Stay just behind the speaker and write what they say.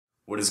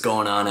What is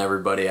going on,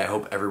 everybody? I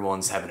hope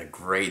everyone's having a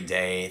great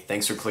day.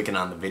 Thanks for clicking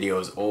on the video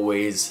as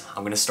always.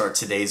 I'm gonna start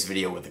today's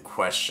video with a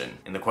question.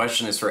 And the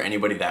question is for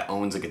anybody that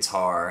owns a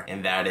guitar,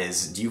 and that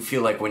is, do you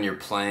feel like when you're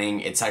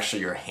playing, it's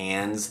actually your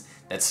hands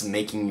that's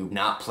making you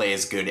not play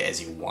as good as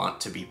you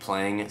want to be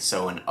playing?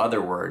 So in other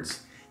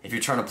words, if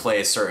you're trying to play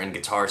a certain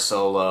guitar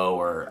solo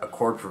or a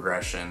chord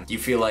progression, do you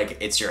feel like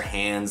it's your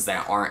hands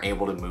that aren't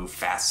able to move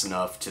fast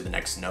enough to the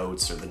next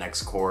notes or the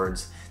next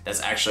chords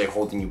that's actually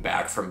holding you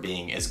back from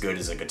being as good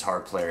as a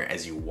guitar player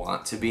as you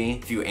want to be?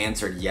 If you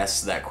answered yes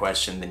to that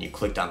question, then you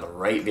clicked on the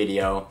right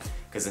video,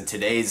 because in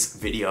today's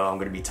video, I'm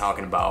gonna be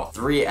talking about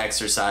 3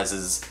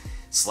 exercises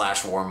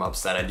 /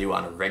 warm-ups that I do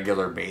on a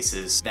regular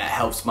basis that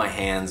helps my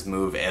hands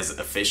move as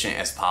efficient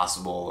as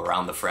possible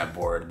around the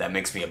fretboard, that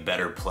makes me a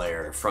better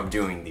player from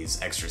doing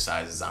these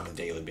exercises on a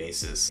daily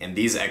basis. And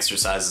these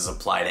exercises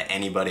apply to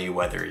anybody,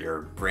 whether you're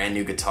a brand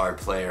new guitar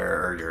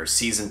player or you're a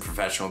seasoned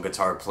professional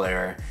guitar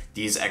player.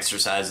 These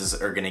exercises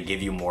are gonna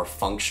give you more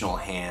functional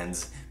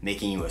hands,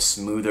 making you a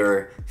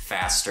smoother,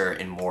 faster,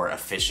 and more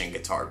efficient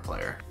guitar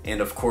player. And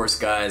of course,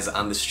 guys,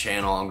 on this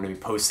channel, I'm gonna be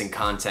posting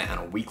content on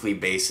a weekly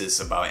basis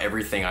about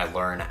everything I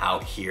learn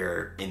out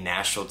here in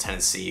Nashville,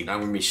 Tennessee. I'm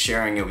gonna be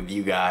sharing it with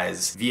you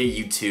guys via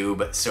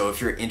YouTube. So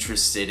if you're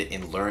interested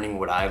in learning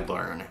what I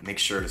learn, make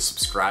sure to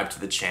subscribe to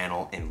the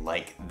channel and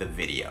like the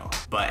video.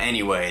 But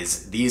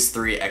anyways, these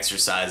 3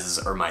 exercises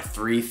are my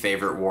 3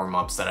 favorite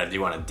warm-ups that I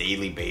do on a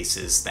daily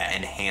basis that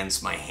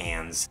enhance my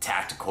hands'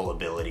 tactical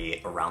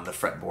ability around the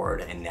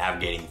fretboard and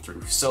navigating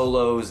through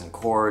solos and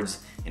chords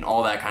and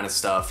all that kind of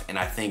stuff, and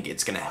I think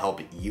it's gonna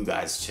help you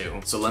guys too.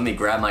 So let me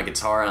grab my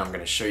guitar and I'm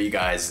gonna show you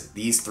guys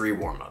these 3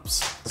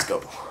 warm-ups. Let's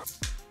go.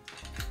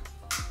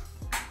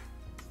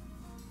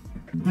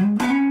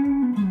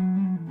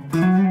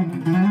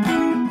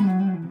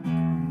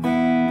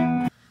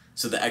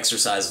 So the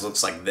exercise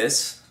looks like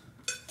this.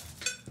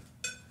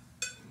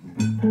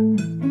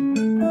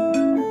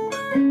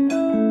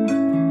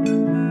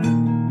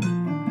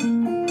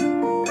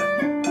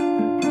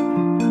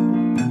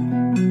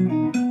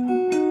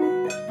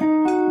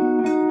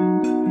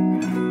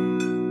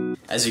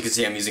 As you can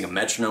see, I'm using a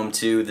metronome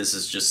too. This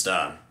is just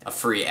a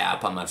free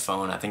app on my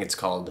phone. I think it's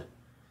called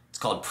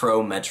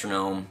Pro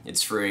Metronome.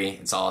 It's free,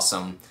 it's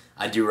awesome.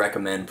 I do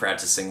recommend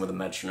practicing with a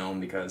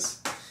metronome because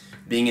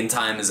being in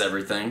time is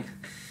everything.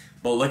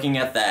 But looking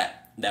at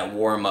that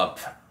warm-up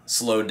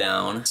slowed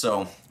down.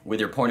 So with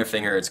your pointer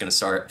finger, it's gonna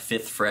start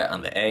 5th fret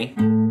on the A,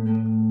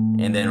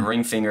 and then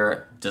ring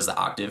finger does the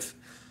octave,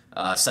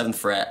 7th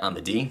fret on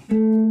the D,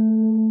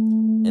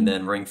 and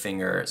then ring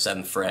finger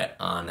 7th fret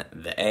on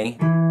the A,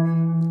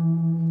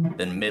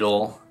 then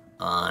middle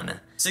on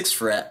 6th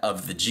fret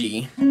of the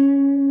G,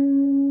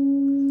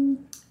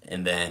 and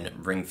then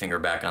ring finger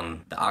back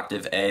on the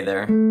octave A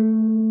there,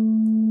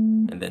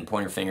 and then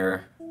pointer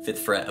finger 5th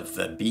fret of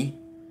the B,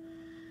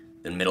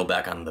 then middle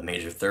back on the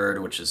major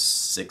 3rd, which is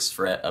 6th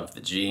fret of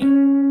the G, and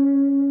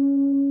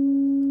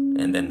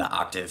then the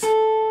octave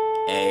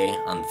A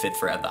on the 5th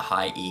fret of the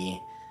high E.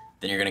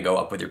 Then you're gonna go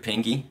up with your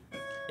pinky.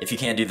 If you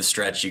can't do the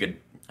stretch,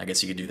 I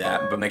guess you could do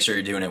that, but make sure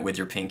you're doing it with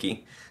your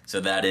pinky.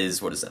 So that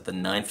is, what is that, the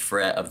 9th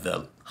fret of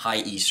the high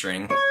E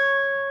string.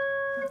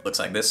 Looks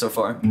like this so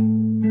far.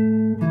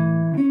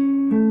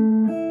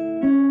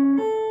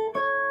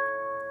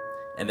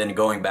 And then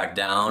going back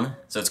down,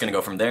 so it's gonna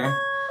go from there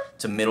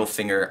to middle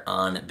finger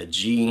on the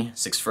G,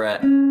 6th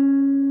fret,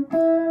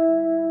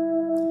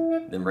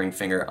 then ring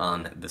finger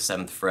on the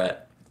 7th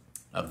fret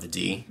of the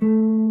D,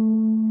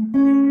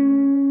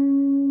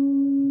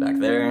 back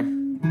there.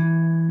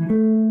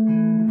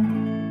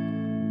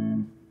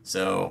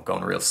 So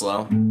going real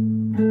slow.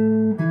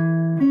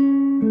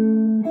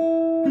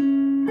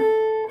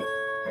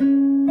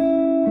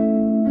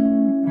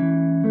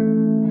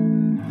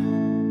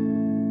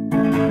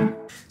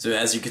 So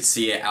as you can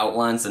see, it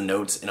outlines the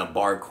notes in a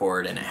bar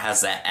chord, and it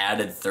has that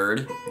added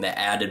third, that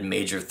added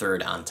major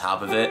 3rd on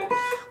top of it,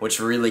 which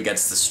really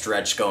gets the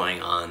stretch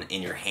going on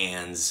in your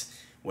hands,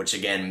 which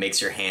again makes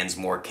your hands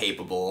more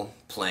capable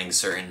playing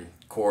certain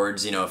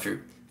chords. You know, if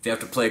you have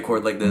to play a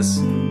chord like this,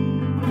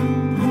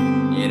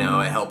 you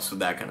know, it helps with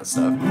that kind of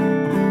stuff.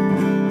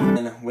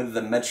 And with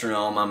the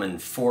metronome, I'm in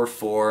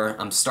 4/4.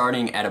 I'm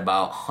starting at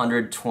about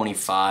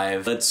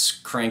 125. Let's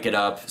crank it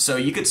up. So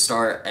you could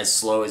start as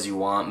slow as you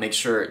want. Make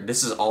sure,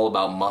 this is all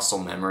about muscle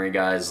memory,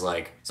 guys.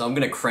 So I'm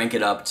gonna crank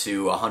it up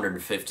to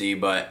 150,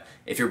 but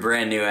if you're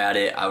brand new at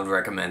it, I would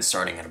recommend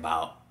starting at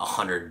about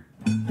 100.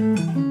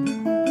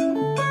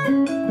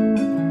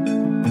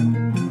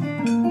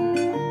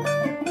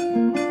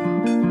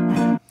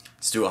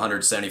 Let's do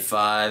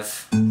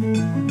 175.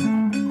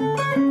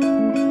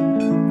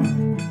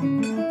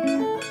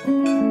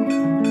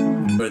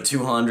 Go to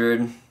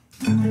 200.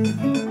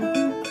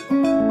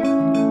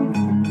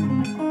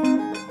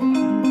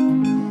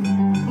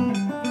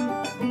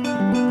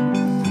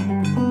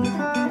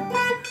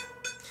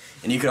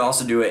 And you could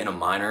also do it in a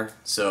minor,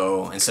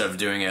 so instead of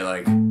doing it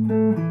like,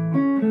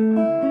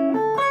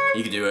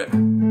 you could do it,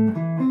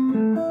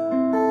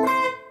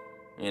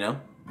 you know?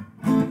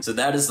 So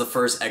that is the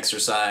first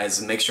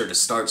exercise. Make sure to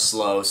start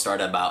slow,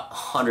 start at about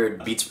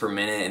 100 beats per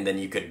minute, and then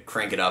you could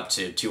crank it up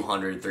to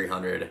 200,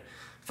 300,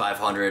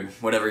 500,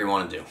 whatever you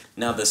want to do.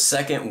 Now the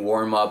second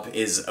warm-up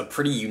is a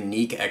pretty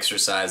unique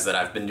exercise that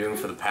I've been doing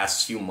for the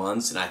past few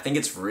months, and I think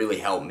it's really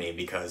helped me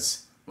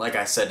because, like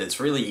I said, it's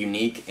really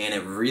unique and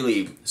it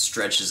really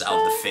stretches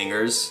out the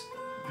fingers.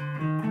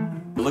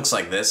 It looks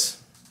like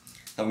this.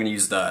 I'm gonna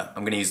use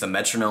the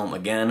metronome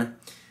again,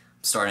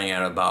 starting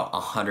at about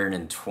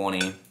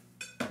 120.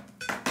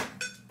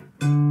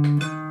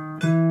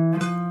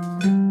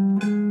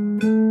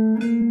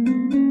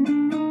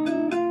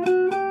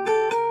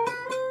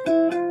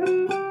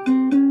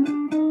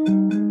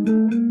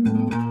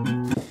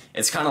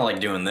 It's kind of like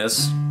doing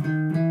this,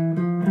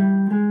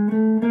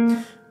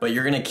 but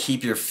you're gonna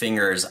keep your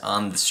fingers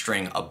on the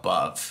string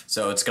above.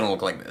 So it's gonna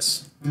look like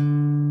this.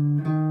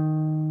 And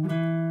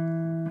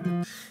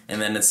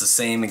then it's the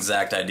same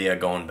exact idea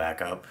going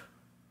back up.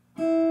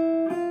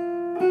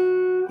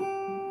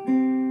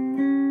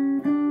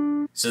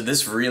 So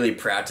this really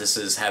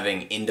practices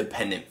having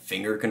independent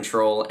finger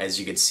control. As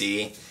you can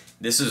see,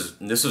 this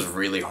was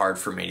really hard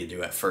for me to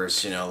do at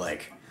first, you know,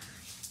 like,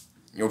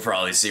 you'll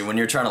probably see when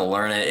you're trying to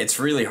learn it, it's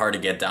really hard to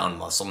get down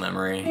muscle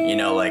memory. You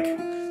know, like,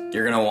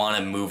 you're gonna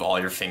wanna move all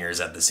your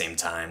fingers at the same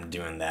time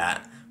doing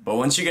that. But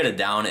once you get it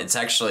down, it's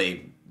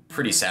actually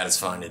pretty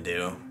satisfying to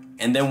do.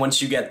 And then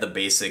once you get the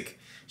basic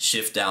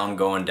shift down,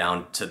 going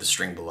down to the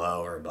string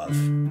below or above,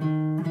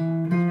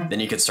 then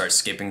you can start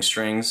skipping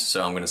strings.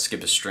 So I'm gonna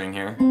skip a string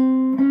here.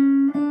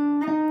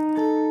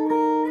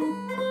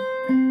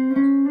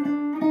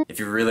 If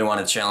you really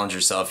want to challenge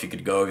yourself, you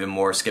could go even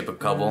more, skip a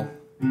couple.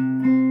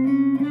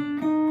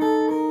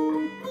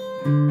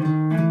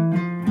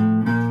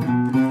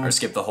 Or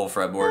skip the whole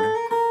fretboard.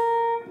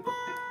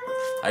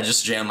 I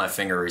just jammed my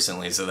finger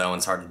recently, so that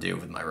one's hard to do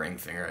with my ring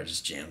finger. I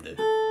just jammed it.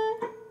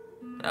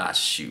 Ah,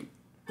 shoot.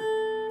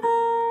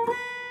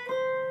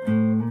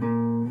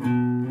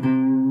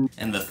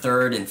 And the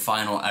third and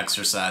final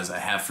exercise I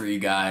have for you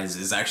guys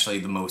is actually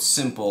the most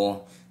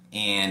simple,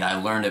 and I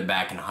learned it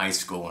back in high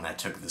school when I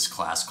took this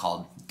class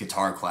called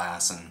guitar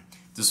class, and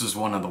this was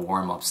one of the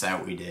warm-ups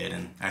that we did,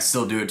 and I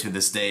still do it to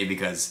this day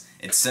because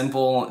it's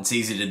simple, it's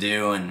easy to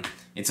do, and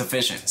it's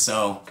efficient.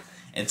 So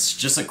it's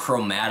just a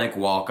chromatic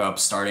walk-up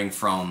starting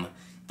from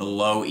the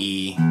low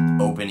E,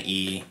 open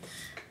E,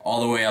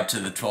 all the way up to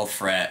the 12th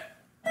fret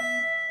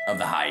of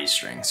the high E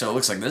string. So it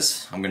looks like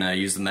this. I'm gonna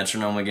use the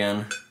metronome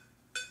again.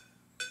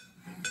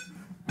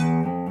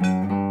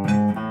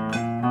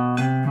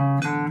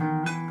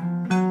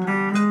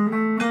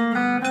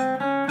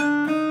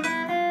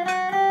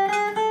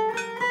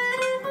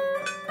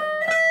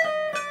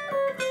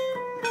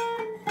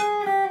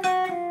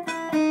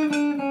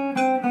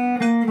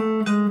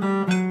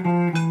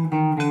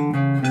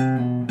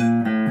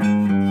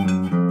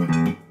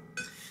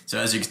 So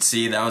as you can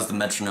see, that was the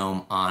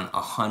metronome on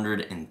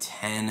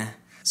 110.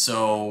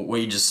 So what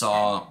you just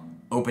saw,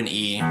 open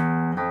E,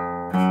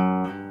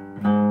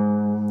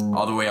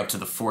 all the way up to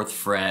the 4th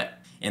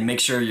fret, and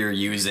make sure you're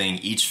using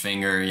each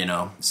finger, you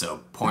know, so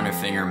pointer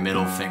finger,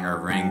 middle finger,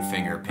 ring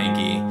finger,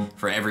 pinky,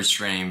 for every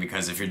string,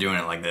 because if you're doing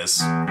it like this,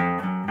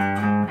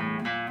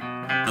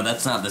 but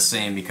that's not the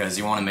same because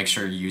you want to make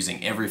sure you're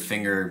using every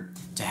finger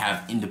to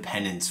have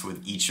independence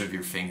with each of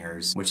your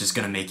fingers, which is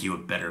going to make you a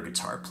better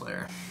guitar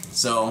player.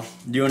 So,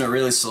 doing it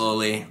really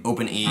slowly,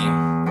 open E,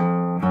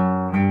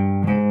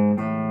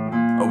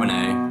 open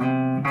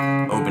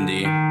A, open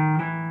D,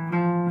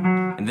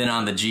 and then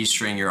on the G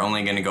string you're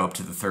only going to go up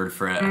to the 3rd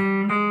fret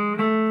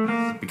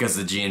because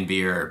the G and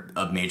B are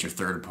a major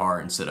 3rd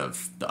part instead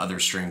of the other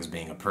strings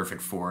being a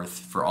perfect 4th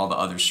for all the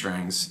other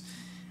strings.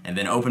 And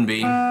then open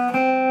B,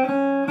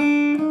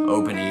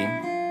 open E.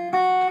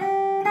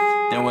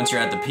 Then once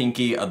you're at the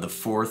pinky of the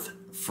 4th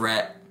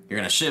fret, you're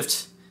gonna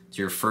shift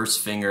to your first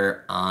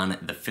finger on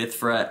the 5th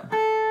fret.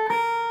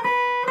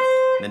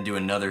 Then do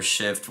another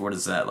shift, what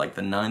is that, like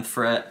the 9th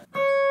fret?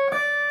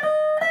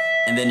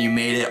 And then you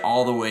made it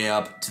all the way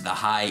up to the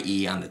high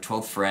E on the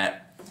 12th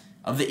fret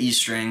of the E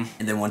string.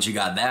 And then once you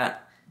got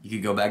that, you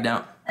could go back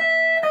down.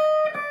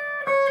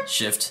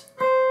 Shift.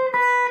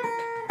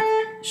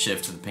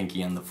 Shift to the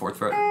pinky on the 4th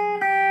fret.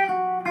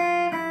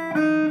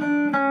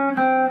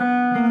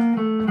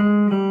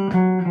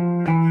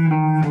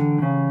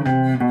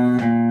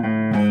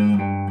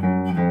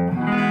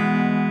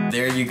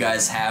 There you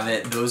guys have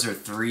it. Those are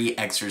 3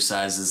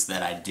 exercises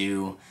that I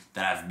do,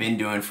 that I've been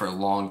doing for a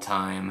long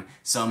time,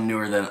 some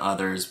newer than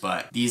others,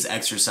 but these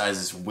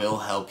exercises will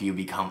help you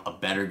become a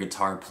better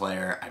guitar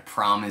player. I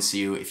promise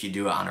you, if you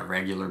do it on a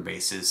regular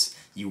basis,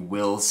 you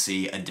will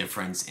see a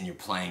difference in your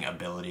playing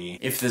ability.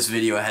 If this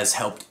video has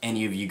helped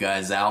any of you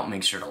guys out,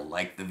 make sure to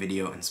like the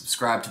video and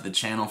subscribe to the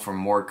channel for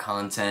more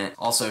content.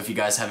 Also, if you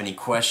guys have any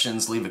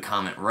questions, leave a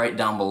comment right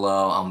down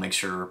below. I'll make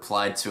sure to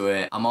reply to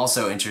it. I'm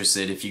also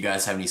interested if you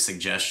guys have any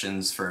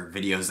suggestions for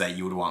videos that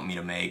you would want me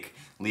to make.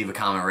 leave a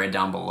comment right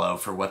down below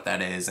for what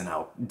that is, and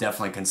I'll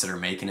definitely consider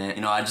making it.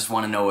 You know, I just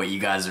want to know what you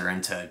guys are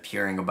into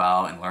hearing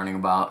about and learning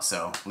about,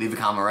 so leave a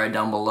comment right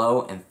down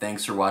below, and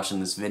thanks for watching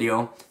this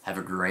video. Have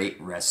a great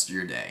rest of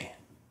your day.